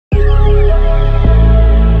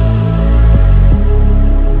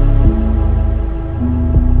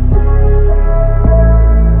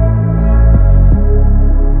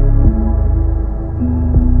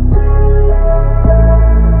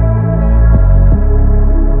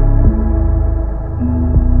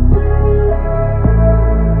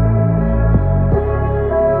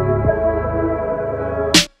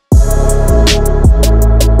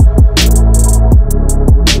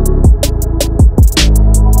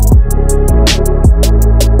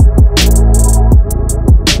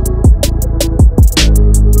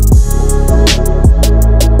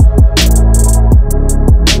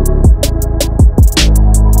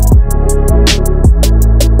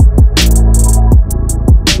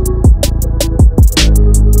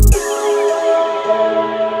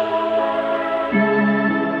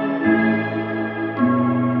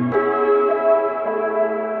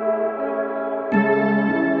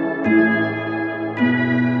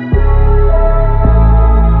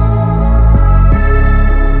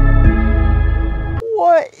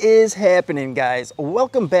is happening, guys?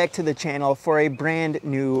 Welcome back to the channel for a brand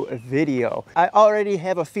new video. I already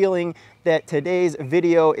have a feeling that today's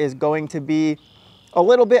video is going to be a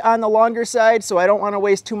little bit on the longer side, so I don't want to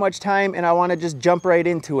waste too much time and I want to just jump right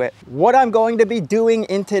into it. What I'm going to be doing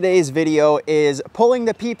in today's video is pulling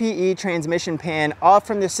the PPE transmission pan off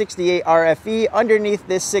from the 68Rfe underneath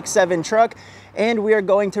this 6.7 truck, and we are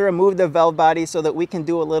going to remove the valve body so that we can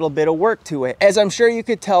do a little bit of work to it, as I'm sure you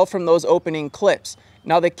could tell from those opening clips.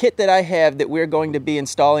 Now, the kit that I have that we're going to be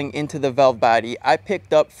installing into the valve body, I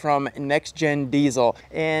picked up from Next Gen Diesel.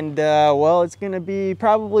 And, well, it's going to be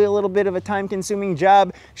probably a little bit of a time-consuming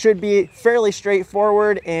job. Should be fairly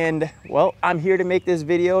straightforward. And, well, I'm here to make this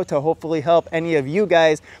video to hopefully help any of you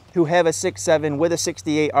guys who have a 6.7 with a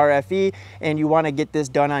 68Rfe and you want to get this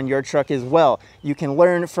done on your truck as well. You can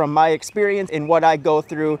learn from my experience and what I go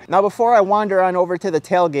through. Now, before I wander on over to the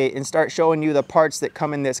tailgate and start showing you the parts that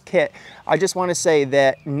come in this kit, I just want to say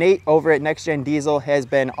that Nate over at Next Gen Diesel has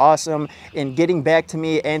been awesome in getting back to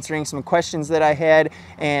me, answering some questions that I had,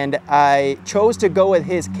 and I chose to go with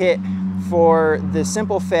his kit for the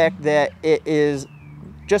simple fact that it is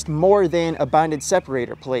just more than a bonded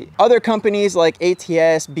separator plate. Other companies like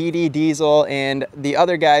ATS, BD Diesel, and the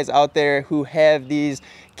other guys out there who have these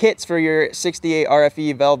kits for your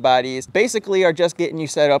 68Rfe valve bodies basically are just getting you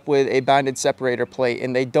set up with a bonded separator plate,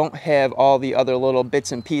 and they don't have all the other little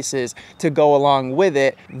bits and pieces to go along with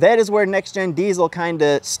it. That is where Next Gen Diesel kind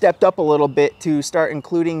of stepped up a little bit to start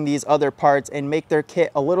including these other parts and make their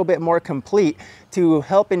kit a little bit more complete to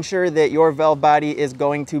help ensure that your valve body is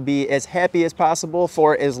going to be as happy as possible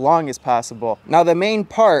for as long as possible. Now, the main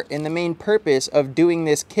part and the main purpose of doing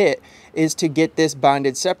this kit is to get this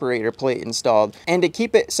bonded separator plate installed. And to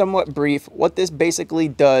keep it somewhat brief, what this basically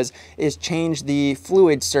does is change the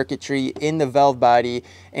fluid circuitry in the valve body,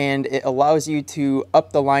 and it allows you to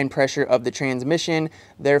up the line pressure of the transmission,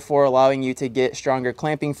 therefore allowing you to get stronger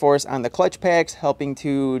clamping force on the clutch packs, helping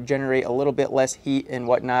to generate a little bit less heat and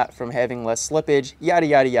whatnot from having less slippage, yada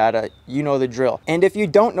yada yada. You know the drill. And if you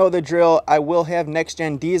don't know the drill, I will have Next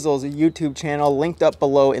Gen Diesel's YouTube channel linked up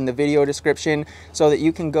below in the video description so that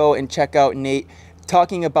you can go and check out Nate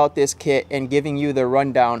talking about this kit and giving you the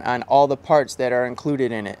rundown on all the parts that are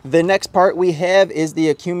included in it. The next part we have is the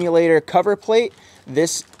accumulator cover plate.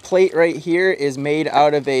 This plate right here is made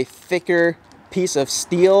out of a thicker piece of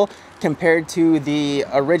steel compared to the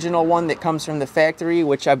original one that comes from the factory,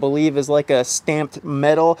 which I believe is like a stamped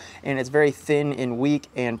metal, and it's very thin and weak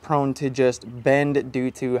and prone to just bend due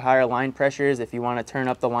to higher line pressures. If you want to turn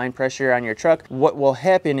up the line pressure on your truck, what will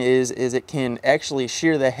happen is it can actually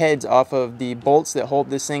shear the heads off of the bolts that hold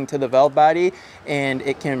this thing to the valve body, and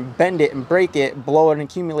it can bend it and break it, blow an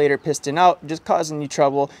accumulator piston out, just causing you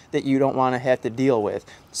trouble that you don't want to have to deal with.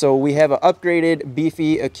 So we have an upgraded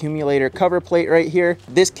beefy accumulator cover plate right here.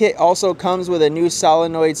 This kit also comes with a new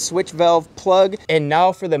solenoid switch valve plug. And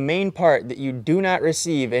now for the main part that you do not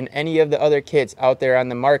receive in any of the other kits out there on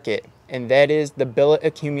the market, and that is the billet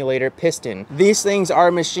accumulator piston. These things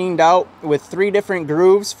are machined out with 3 different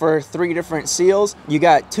grooves for 3 different seals. You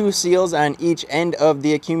got 2 seals on each end of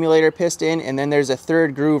the accumulator piston, and then there's a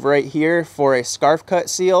 3rd groove right here for a scarf cut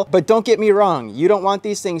seal. But don't get me wrong, you don't want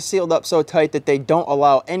these things sealed up so tight that they don't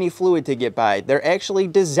allow any fluid to get by. They're actually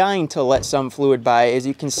designed to let some fluid by, as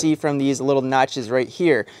you can see from these little notches right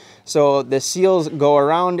here. So the seals go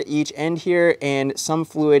around each end here, and some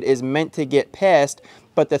fluid is meant to get past.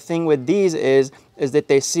 But the thing with these is that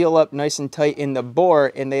they seal up nice and tight in the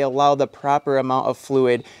bore, and they allow the proper amount of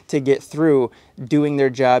fluid to get through, doing their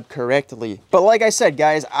job correctly. But like I said,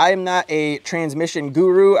 guys, I'm not a transmission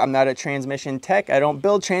guru. I'm not a transmission tech. I don't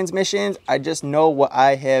build transmissions. I just know what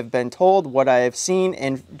I have been told, what I have seen,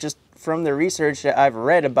 and just from the research that I've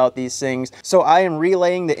read about these things. So I am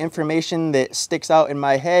relaying the information that sticks out in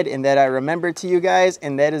my head and that I remember to you guys,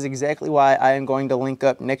 and that is exactly why I am going to link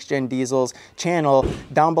up Next Gen Diesel's channel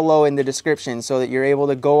down below in the description so that you're able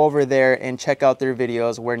to go over there and check out their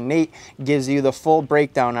videos where Nate gives you the full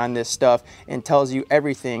breakdown on this stuff and tells you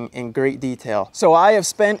everything in great detail. So I have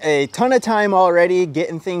spent a ton of time already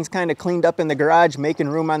getting things kind of cleaned up in the garage, making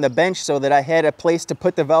room on the bench so that I had a place to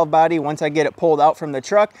put the valve body once I get it pulled out from the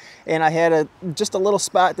truck. And I had just a little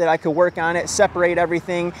spot that I could work on it, separate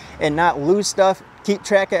everything and not lose stuff, keep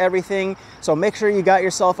track of everything. So make sure you got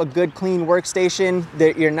yourself a good clean workstation,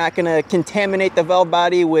 that you're not gonna contaminate the valve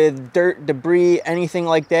body with dirt, debris, anything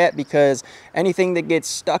like that, because anything that gets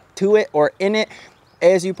stuck to it or in it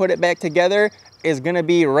as you put it back together is gonna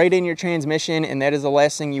be right in your transmission, and that is the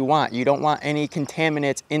last thing you want. You don't want any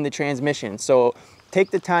contaminants in the transmission. So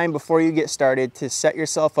take the time before you get started to set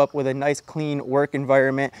yourself up with a nice clean work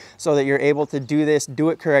environment so that you're able to do this, do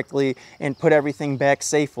it correctly, and put everything back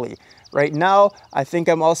safely. Right now, I think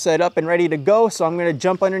I'm all set up and ready to go, so I'm gonna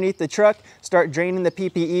jump underneath the truck, start draining the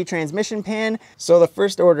PPE transmission pan. So the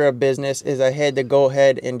first order of business is I had to go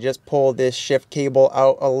ahead and just pull this shift cable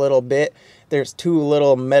out a little bit. There's two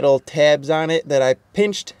little metal tabs on it that I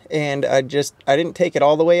pinched, and I didn't take it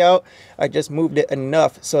all the way out. I just moved it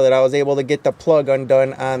enough so that I was able to get the plug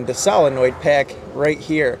undone on the solenoid pack right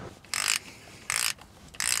here.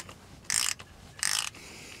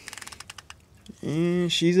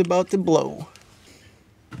 And she's about to blow.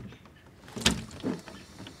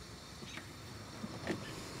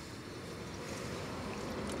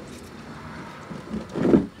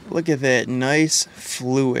 Look at that nice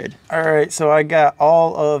fluid. All right, so I got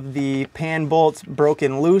all of the pan bolts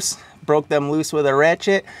broken loose, broke them loose with a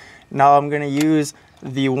ratchet. Now I'm gonna use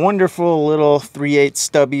the wonderful little 3/8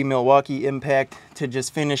 stubby Milwaukee impact to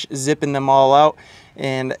just finish zipping them all out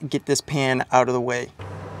and get this pan out of the way.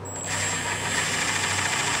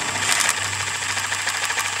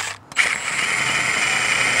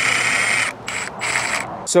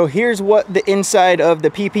 So here's what the inside of the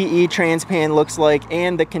PPE trans pan looks like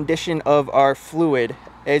and the condition of our fluid.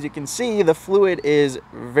 As you can see, the fluid is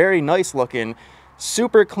very nice looking,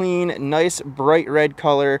 super clean, nice bright red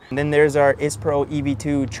color. And then there's our Isspro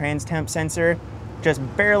EV2 trans temp sensor, just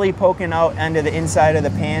barely poking out into the inside of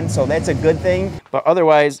the pan, so that's a good thing. But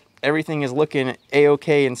otherwise, everything is looking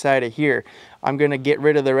a-okay inside of here. I'm gonna get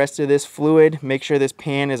rid of the rest of this fluid, make sure this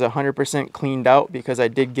pan is 100% cleaned out because I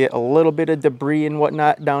did get a little bit of debris and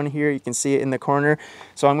whatnot down here. You can see it in the corner.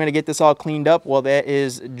 So I'm gonna get this all cleaned up while that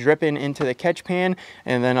is dripping into the catch pan,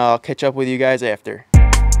 and then I'll catch up with you guys after.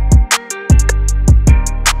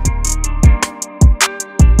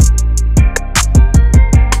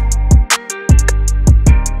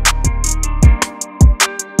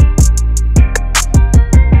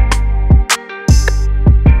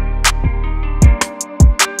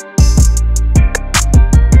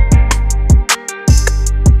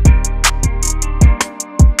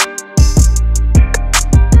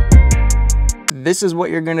 This is what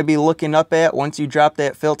you're going to be looking up at once you drop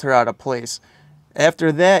that filter out of place.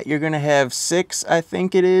 After that, you're going to have 6, I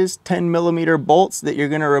think it is, 10mm bolts that you're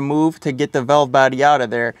going to remove to get the valve body out of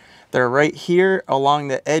there. They're right here along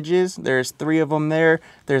the edges. There's 3 of them there.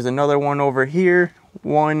 There's another one over here,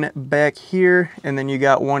 one back here, and then you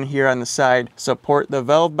got one here on the side. Support the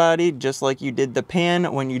valve body just like you did the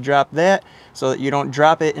pan when you drop that, so that you don't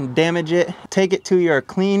drop it and damage it. Take it to your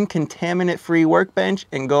clean, contaminant-free workbench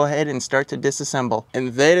and go ahead and start to disassemble.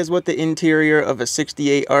 And that is what the interior of a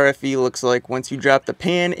 68RFE looks like once you drop the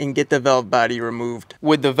pan and get the valve body removed.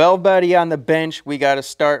 With the valve body on the bench, we got to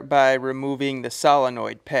start by removing the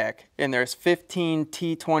solenoid pack. And there's 15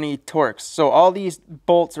 T20 Torx. So all these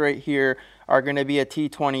bolts right here are going to be a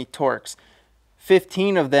T20 Torx.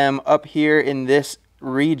 15 of them up here in this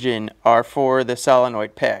region are for the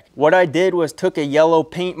solenoid pack. What I did was took a yellow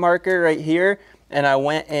paint marker right here and I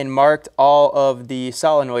went and marked all of the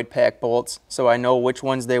solenoid pack bolts so I know which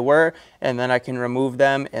ones they were, and then I can remove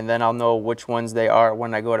them and then I'll know which ones they are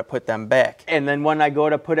when I go to put them back. And then when I go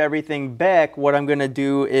to put everything back, what I'm going to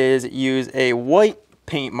do is use a white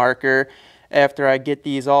paint marker. After I get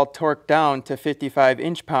these all torqued down to 55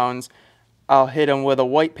 inch-pounds, I'll hit them with a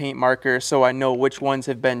white paint marker so I know which ones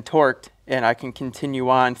have been torqued, and I can continue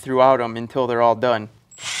on throughout them until they're all done.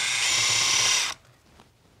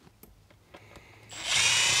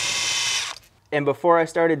 And before I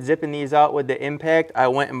started zipping these out with the impact, I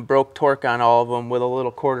went and broke torque on all of them with a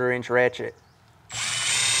little 1/4 inch ratchet.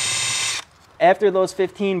 After those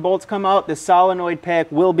 15 bolts come out, the solenoid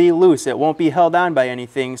pack will be loose. It won't be held on by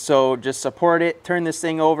anything, so just support it, turn this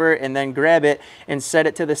thing over, and then grab it and set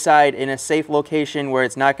it to the side in a safe location where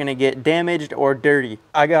it's not going to get damaged or dirty.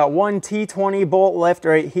 I got one T20 bolt left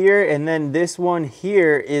right here, and then this one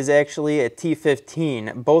here is actually a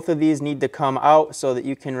T15. Both of these need to come out so that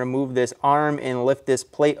you can remove this arm and lift this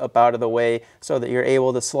plate up out of the way so that you're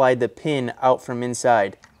able to slide the pin out from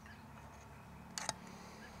inside.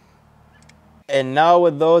 And now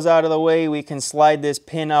with those out of the way, we can slide this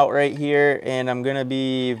pin out right here, and I'm gonna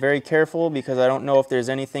be very careful because I don't know if there's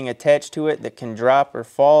anything attached to it that can drop or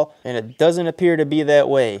fall, and it doesn't appear to be that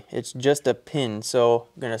way. It's just a pin, so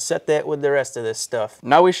I'm gonna set that with the rest of this stuff.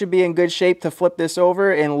 Now we should be in good shape to flip this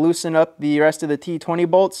over and loosen up the rest of the T20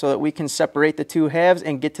 bolts so that we can separate the two halves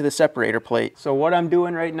and get to the separator plate. So what I'm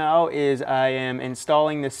doing right now is I am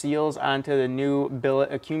installing the seals onto the new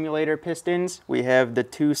billet accumulator pistons. We have the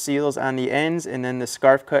 2 seals on the ends and then the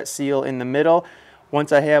scarf cut seal in the middle.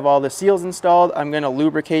 Once I have all the seals installed, I'm going to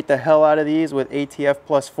lubricate the hell out of these with ATF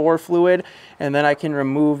plus 4 fluid, and then I can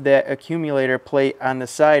remove that accumulator plate on the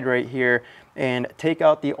side right here and take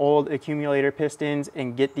out the old accumulator pistons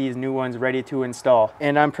and get these new ones ready to install.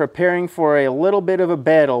 And I'm preparing for a little bit of a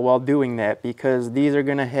battle while doing that, because these are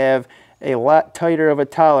going to have a lot tighter of a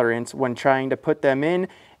tolerance when trying to put them in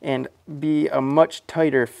and be a much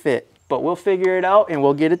tighter fit. But we'll figure it out and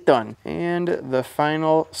we'll get it done. And the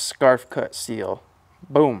final scarf cut seal.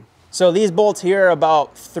 Boom. So these bolts here are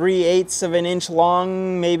about 3/8 of an inch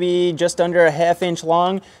long, maybe just under a 1/2 inch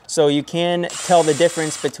long. So you can tell the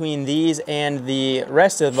difference between these and the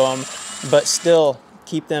rest of them, but still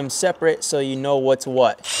keep them separate so you know what's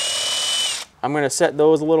what. I'm going to set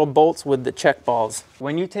those little bolts with the check balls.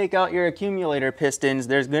 When you take out your accumulator pistons,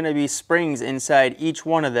 there's going to be springs inside each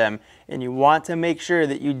one of them, and you want to make sure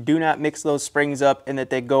that you do not mix those springs up and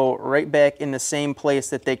that they go right back in the same place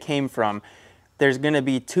that they came from. There's going to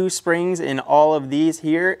be 2 springs in all of these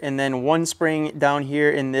here, and then 1 spring down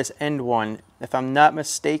here in this end one. If I'm not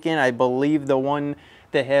mistaken, I believe the one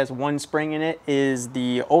that has 1 spring in it is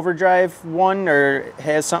the overdrive one, or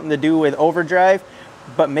has something to do with overdrive.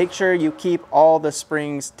 But make sure you keep all the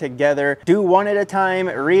springs together. Do one at a time,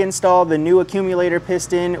 reinstall the new accumulator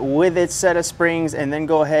piston with its set of springs, and then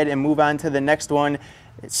go ahead and move on to the next one,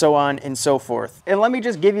 so on and so forth. And let me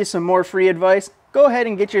just give you some more free advice. Go ahead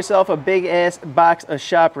and get yourself a big ass box of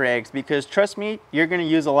shop rags, because trust me, you're gonna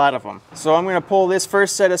use a lot of them. So I'm gonna pull this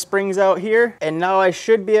first set of springs out here, and now I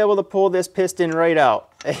should be able to pull this piston right out.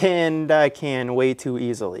 And I can way too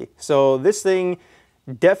easily. So this thing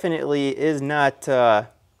definitely is not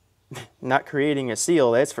creating a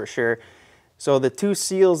seal, that's for sure. So the 2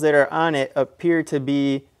 seals that are on it appear to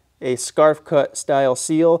be a scarf cut style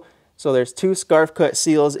seal. So there's 2 scarf cut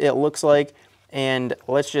seals, it looks like, and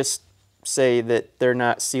let's just say that they're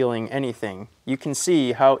not sealing anything. You can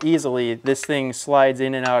see how easily this thing slides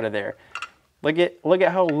in and out of there. Look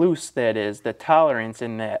at how loose that is, the tolerance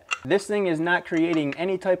in that. This thing is not creating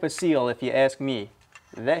any type of seal, if you ask me.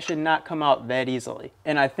 That should not come out that easily.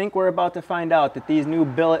 And I think we're about to find out that these new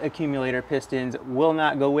billet accumulator pistons will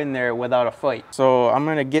not go in there without a fight. So I'm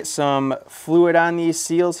gonna get some fluid on these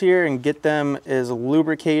seals here and get them as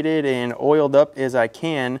lubricated and oiled up as I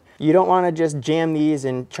can. You don't wanna just jam these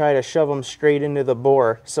and try to shove them straight into the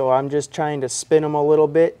bore. So I'm just trying to spin them a little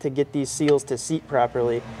bit to get these seals to seat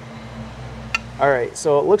properly. All right,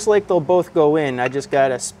 so it looks like they'll both go in. I just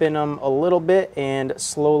gotta spin them a little bit and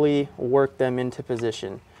slowly work them into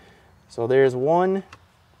position. So there's one.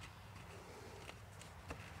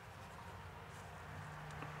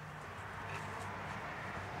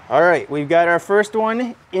 All right, we've got our first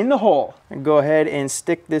one in the hole. Go ahead and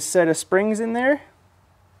stick this set of springs in there.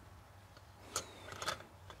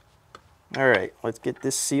 All right, let's get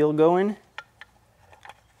this seal going.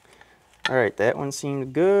 All right, that one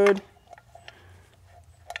seemed good.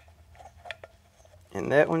 And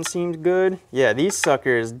that one seems good. Yeah, these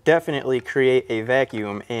suckers definitely create a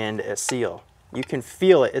vacuum and a seal. You can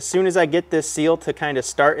feel it. As soon as I get this seal to kind of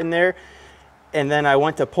start in there, and then I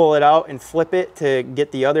went to pull it out and flip it to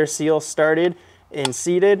get the other seal started and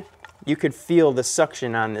seated, you could feel the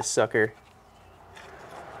suction on this sucker.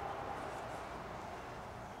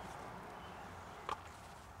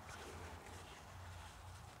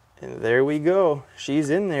 And there we go. She's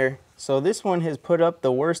in there. So this one has put up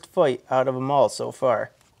the worst fight out of them all so far.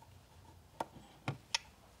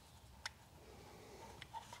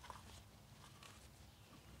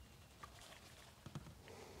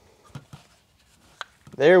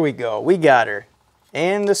 There we go, we got her.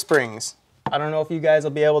 And the springs. I don't know if you guys will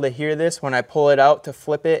be able to hear this when I pull it out to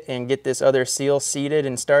flip it and get this other seal seated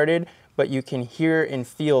and started, but you can hear and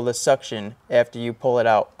feel the suction after you pull it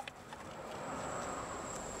out.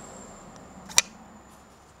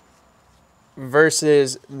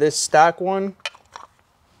 Versus this stock one,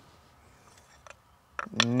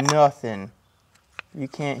 nothing. You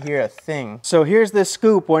can't hear a thing. So here's the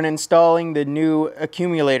scoop when installing the new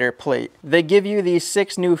accumulator plate. They give you these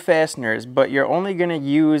 6 new fasteners, but you're only going to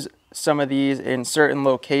use some of these in certain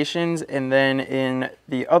locations, and then in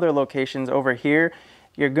the other locations over here,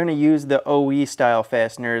 you're going to use the OE style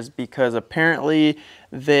fasteners, because apparently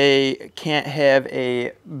they can't have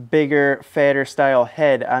a bigger, fatter style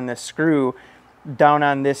head on the screw down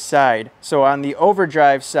on this side. So on the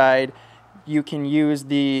overdrive side, you can use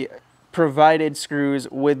the provided screws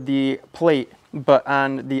with the plate, but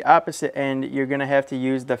on the opposite end, you're going to have to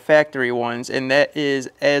use the factory ones, and that is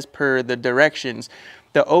as per the directions.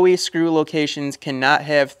 The OE screw locations cannot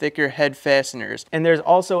have thicker head fasteners. And there's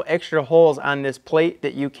also extra holes on this plate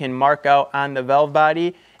that you can mark out on the valve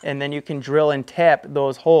body and then you can drill and tap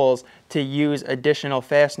those holes to use additional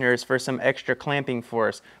fasteners for some extra clamping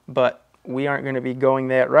force. But we aren't going to be going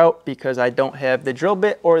that route because I don't have the drill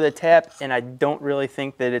bit or the tap, and I don't really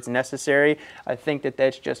think that it's necessary. I think that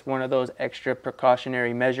that's just one of those extra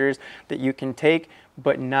precautionary measures that you can take,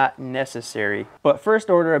 but not necessary. But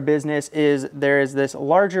first order of business is there is this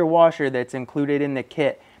larger washer that's included in the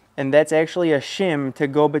kit, and that's actually a shim to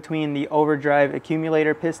go between the overdrive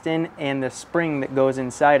accumulator piston and the spring that goes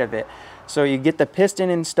inside of it. So you get the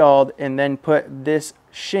piston installed and then put this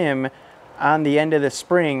shim on the end of the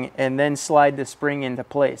spring and then slide the spring into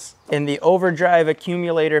place. And the overdrive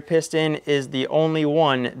accumulator piston is the only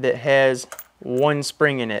one that has one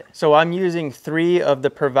spring in it. So I'm using 3 of the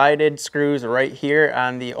provided screws right here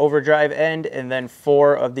on the overdrive end, and then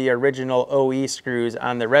 4 of the original OE screws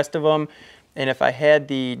on the rest of them. And if I had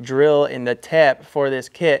the drill and the tap for this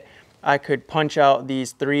kit, I could punch out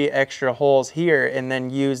these 3 extra holes here and then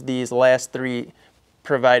use these last 3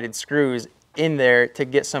 provided screws in there to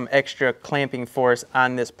get some extra clamping force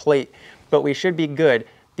on this plate. But we should be good.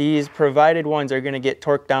 These provided ones are going to get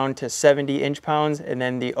torqued down to 70 inch-pounds, and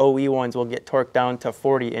then the OE ones will get torqued down to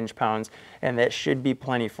 40 inch-pounds, and that should be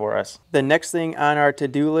plenty for us. The next thing on our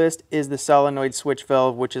to-do list is the solenoid switch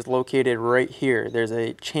valve, which is located right here. There's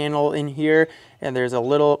a channel in here, and there's a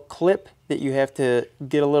little clip that you have to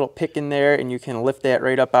get a little pick in there, and you can lift that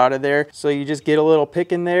right up out of there. So you just get a little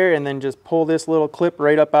pick in there and then just pull this little clip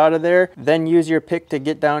right up out of there. Then use your pick to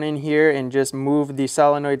get down in here and just move the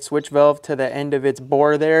solenoid switch valve to the end of its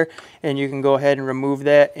bore there, and you can go ahead and remove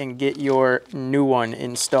that and get your new one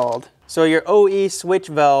installed. So your OE switch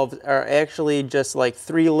valves are actually just like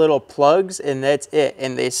 3 little plugs, and that's it,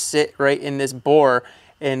 and they sit right in this bore.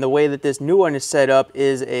 And the way that this new one is set up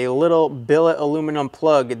is a little billet aluminum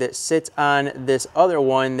plug that sits on this other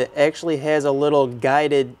one that actually has a little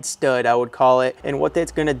guided stud, I would call it. And what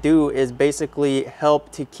that's gonna do is basically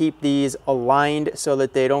help to keep these aligned so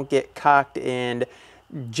that they don't get cocked and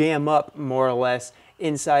jam up more or less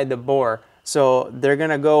inside the bore. So they're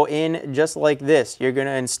gonna go in just like this. You're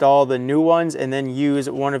gonna install the new ones and then use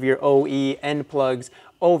one of your OE end plugs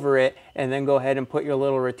over it, and then go ahead and put your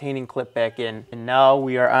little retaining clip back in. And now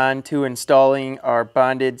we are on to installing our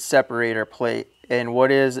bonded separator plate. And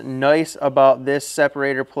what is nice about this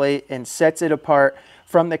separator plate and sets it apart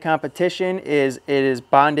from the competition is it is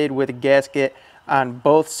bonded with a gasket on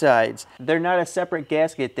both sides. They're not a separate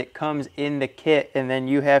gasket that comes in the kit and then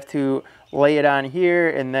you have to lay it on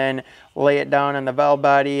here and then lay it down on the valve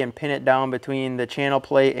body and pin it down between the channel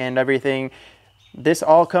plate and everything. This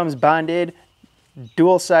all comes bonded,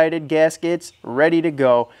 dual-sided gaskets, ready to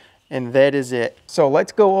go, and that is it. So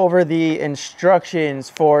let's go over the instructions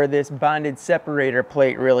for this bonded separator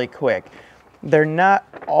plate really quick. They're not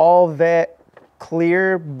all that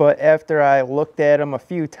clear, but after I looked at them a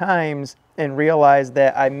few times and realized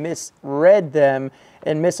that I misread them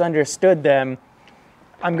and misunderstood them,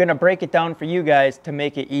 I'm gonna break it down for you guys to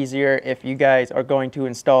make it easier if you guys are going to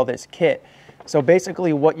install this kit. So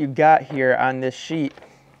basically what you got here on this sheet,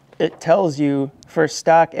 it tells you for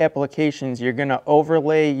stock applications, you're gonna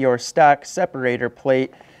overlay your stock separator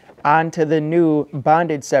plate onto the new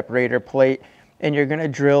bonded separator plate, and you're gonna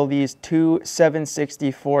drill these 2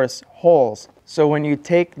 7/64 holes. So when you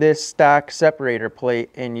take this stock separator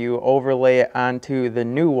plate and you overlay it onto the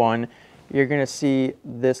new one, you're gonna see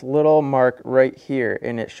this little mark right here,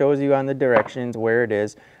 and it shows you on the directions where it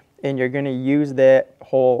is. And you're going to use that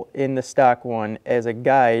hole in the stock one as a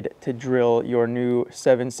guide to drill your new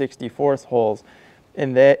 7/64 holes.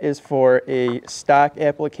 And that is for a stock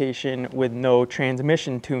application with no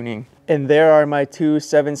transmission tuning. And there are my 2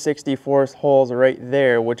 7/64 holes right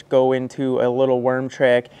there, which go into a little worm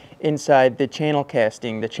track inside the channel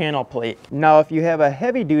casting, the channel plate. Now, if you have a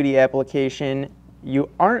heavy duty application, you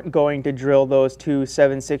aren't going to drill those 2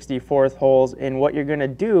 7/64 holes, and what you're going to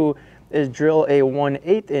do is drill a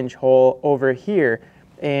 1/8 inch hole over here.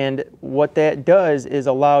 And what that does is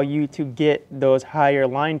allow you to get those higher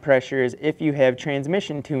line pressures if you have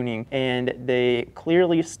transmission tuning. And they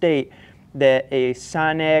clearly state that a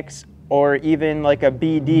Sonax or even like a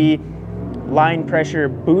BD line pressure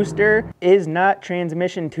booster is not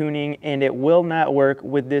transmission tuning, and it will not work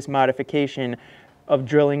with this modification of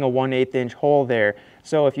drilling a 1/8 inch hole there.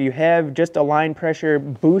 So if you have just a line pressure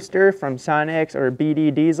booster from Sonax or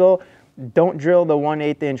BD diesel, don't drill the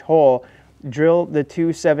 1/8 inch hole. Drill the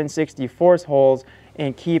 2 7/64 holes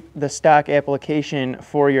and keep the stock application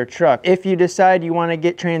for your truck. If you decide you want to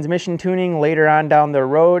get transmission tuning later on down the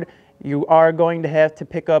road, You are going to have to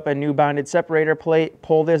pick up a new bonded separator plate,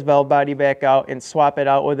 pull this valve body back out, and swap it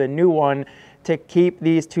out with a new one to keep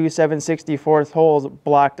these two 7/64 holes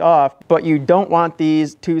blocked off. But you don't want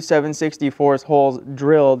these two 7/64 holes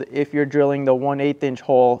drilled if you're drilling the 1/8 inch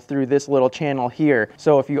hole through this little channel here.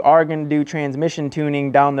 So if you are going to do transmission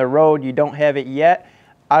tuning down the road, you don't have it yet,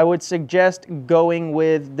 I would suggest going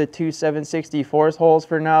with the two 7/64 holes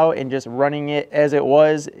for now and just running it as it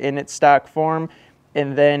was in its stock form.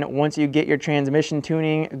 And then once you get your transmission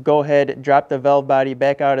tuning, go ahead, drop the valve body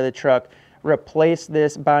back out of the truck, replace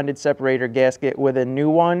this bonded separator gasket with a new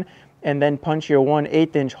one, and then punch your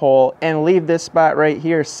 1/8 inch hole and leave this spot right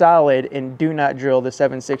here solid, and do not drill the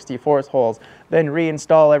 7/64 holes. Then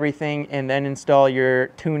reinstall everything and then install your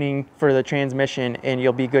tuning for the transmission, and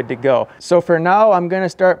you'll be good to go. So for now, I'm gonna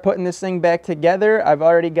start putting this thing back together. I've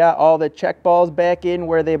already got all the check balls back in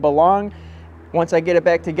where they belong. Once I get it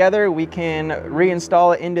back together, we can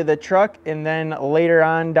reinstall it into the truck, and then later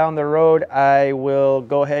on down the road, I will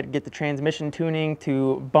go ahead and get the transmission tuning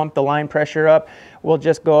to bump the line pressure up. We'll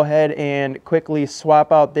just go ahead and quickly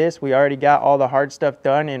swap out this. We already got all the hard stuff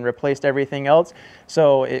done and replaced everything else,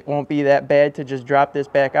 so it won't be that bad to just drop this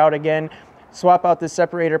back out again. Swap out the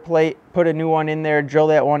separator plate, put a new one in there, drill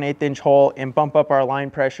that 1/8 inch hole, and bump up our line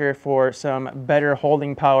pressure for some better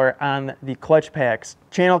holding power on the clutch packs.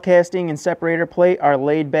 Channel casting and separator plate are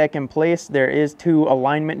laid back in place. There is 2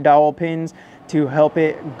 alignment dowel pins to help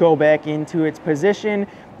it go back into its position.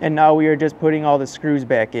 And now we are just putting all the screws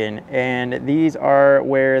back in. And these are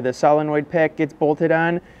where the solenoid pack gets bolted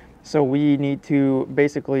on. So we need to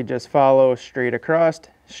basically just follow straight across,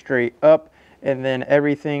 straight up, and then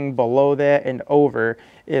everything below that and over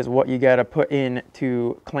is what you got to put in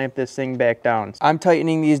to clamp this thing back down. I'm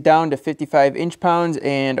tightening these down to 55 inch-pounds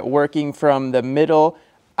and working from the middle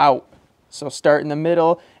out. So start in the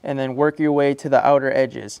middle and then work your way to the outer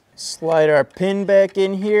edges. Slide our pin back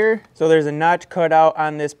in here. So there's a notch cut out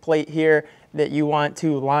on this plate here that you want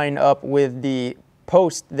to line up with the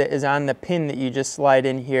post that is on the pin that you just slide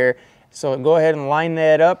in here. So go ahead and line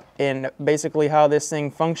that up, and basically how this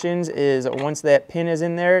thing functions is once that pin is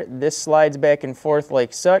in there, this slides back and forth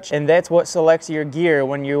like such, and that's what selects your gear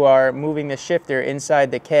when you are moving the shifter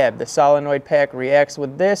inside the cab. The solenoid pack reacts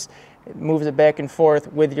with this, it moves it back and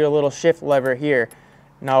forth with your little shift lever here.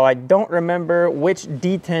 Now I don't remember which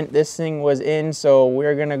detent this thing was in, so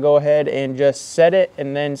we're gonna go ahead and just set it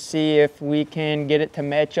and then see if we can get it to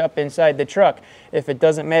match up inside the truck. If it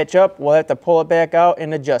doesn't match up, we'll have to pull it back out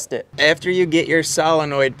and adjust it. After you get your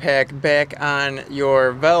solenoid pack back on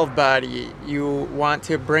your valve body, you want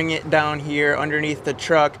to bring it down here underneath the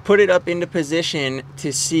truck, put it up into position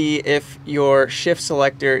to see if your shift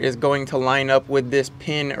selector is going to line up with this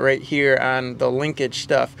pin right here on the linkage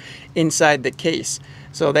stuff inside the case.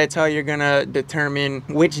 So that's how you're gonna determine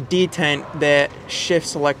which detent that shift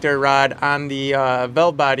selector rod on the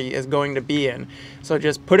valve body is going to be in. So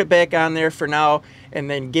just put it back on there for now, and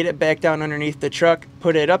then get it back down underneath the truck,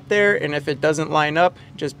 put it up there, and if it doesn't line up,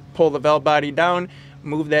 just pull the valve body down,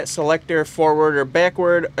 move that selector forward or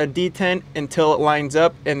backward a detent until it lines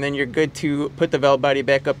up, and then you're good to put the valve body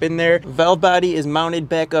back up in there. Valve body is mounted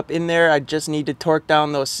back up in there. I just need to torque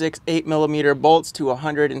down those 6 8mm bolts to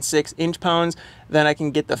 106 inch-pounds. Then I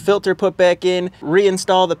can get the filter put back in,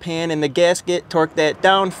 reinstall the pan and the gasket, torque that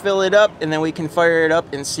down, fill it up, and then we can fire it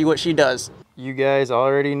up and see what she does. You guys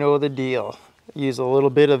already know the deal. Use a little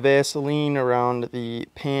bit of Vaseline around the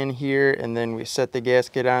pan here, and then we set the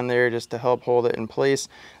gasket on there just to help hold it in place.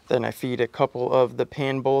 Then I feed a couple of the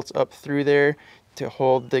pan bolts up through there to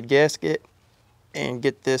hold the gasket and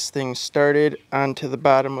get this thing started onto the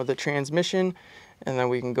bottom of the transmission. And then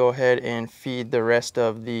we can go ahead and feed the rest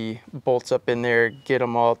of the bolts up in there, get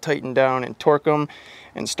them all tightened down and torque them,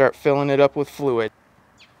 and start filling it up with fluid.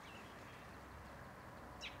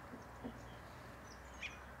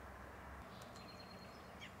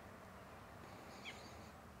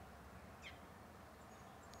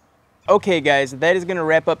 Okay guys, that is gonna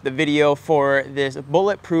wrap up the video for this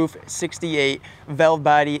Bulletproof 68 valve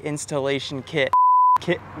body installation kit.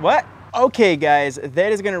 What? Okay guys,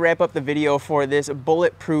 that is gonna wrap up the video for this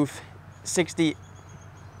Bulletproof 60.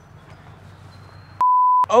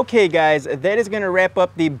 Okay guys, that is gonna wrap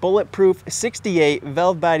up the Bulletproof 68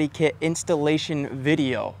 valve body kit installation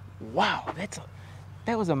video. Wow,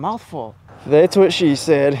 that was a mouthful. That's what she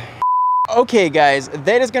said. Okay guys,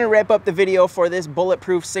 that is going to wrap up the video for this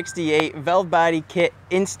Bulletproof 68 valve body kit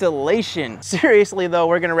installation. Seriously though,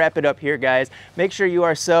 we're going to wrap it up here guys. Make sure you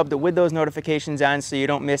are subbed with those notifications on so you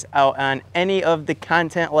don't miss out on any of the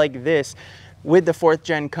content like this. with the 4th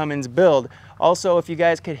gen Cummins build. Also, if you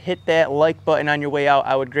guys could hit that like button on your way out,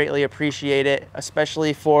 I would greatly appreciate it,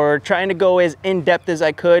 especially for trying to go as in-depth as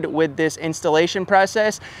I could with this installation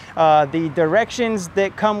process. The directions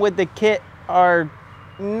that come with the kit are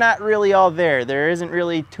not really all there. There isn't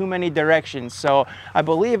really too many directions. So I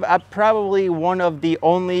believe I'm probably one of the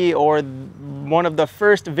only or one of the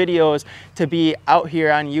first videos to be out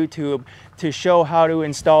here on YouTube to show how to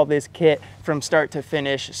install this kit from start to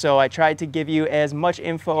finish. So I tried to give you as much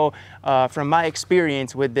info from my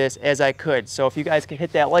experience with this as I could. So if you guys could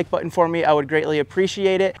hit that like button for me, I would greatly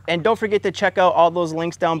appreciate it. And don't forget to check out all those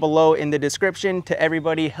links down below in the description to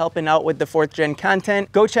everybody helping out with the 4th gen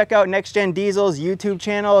content. Go check out Next Gen Diesel's YouTube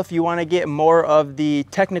channel if you want to get more of the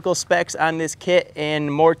technical specs on this kit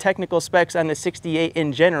and more technical specs on the 68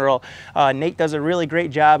 in general. Nate does a really great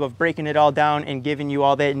job of breaking it all down and giving you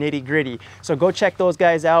all that nitty gritty. So go check those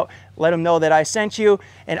guys out. Let them know that I sent you,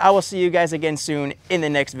 and I will see you guys again soon in the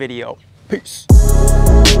next video. Peace.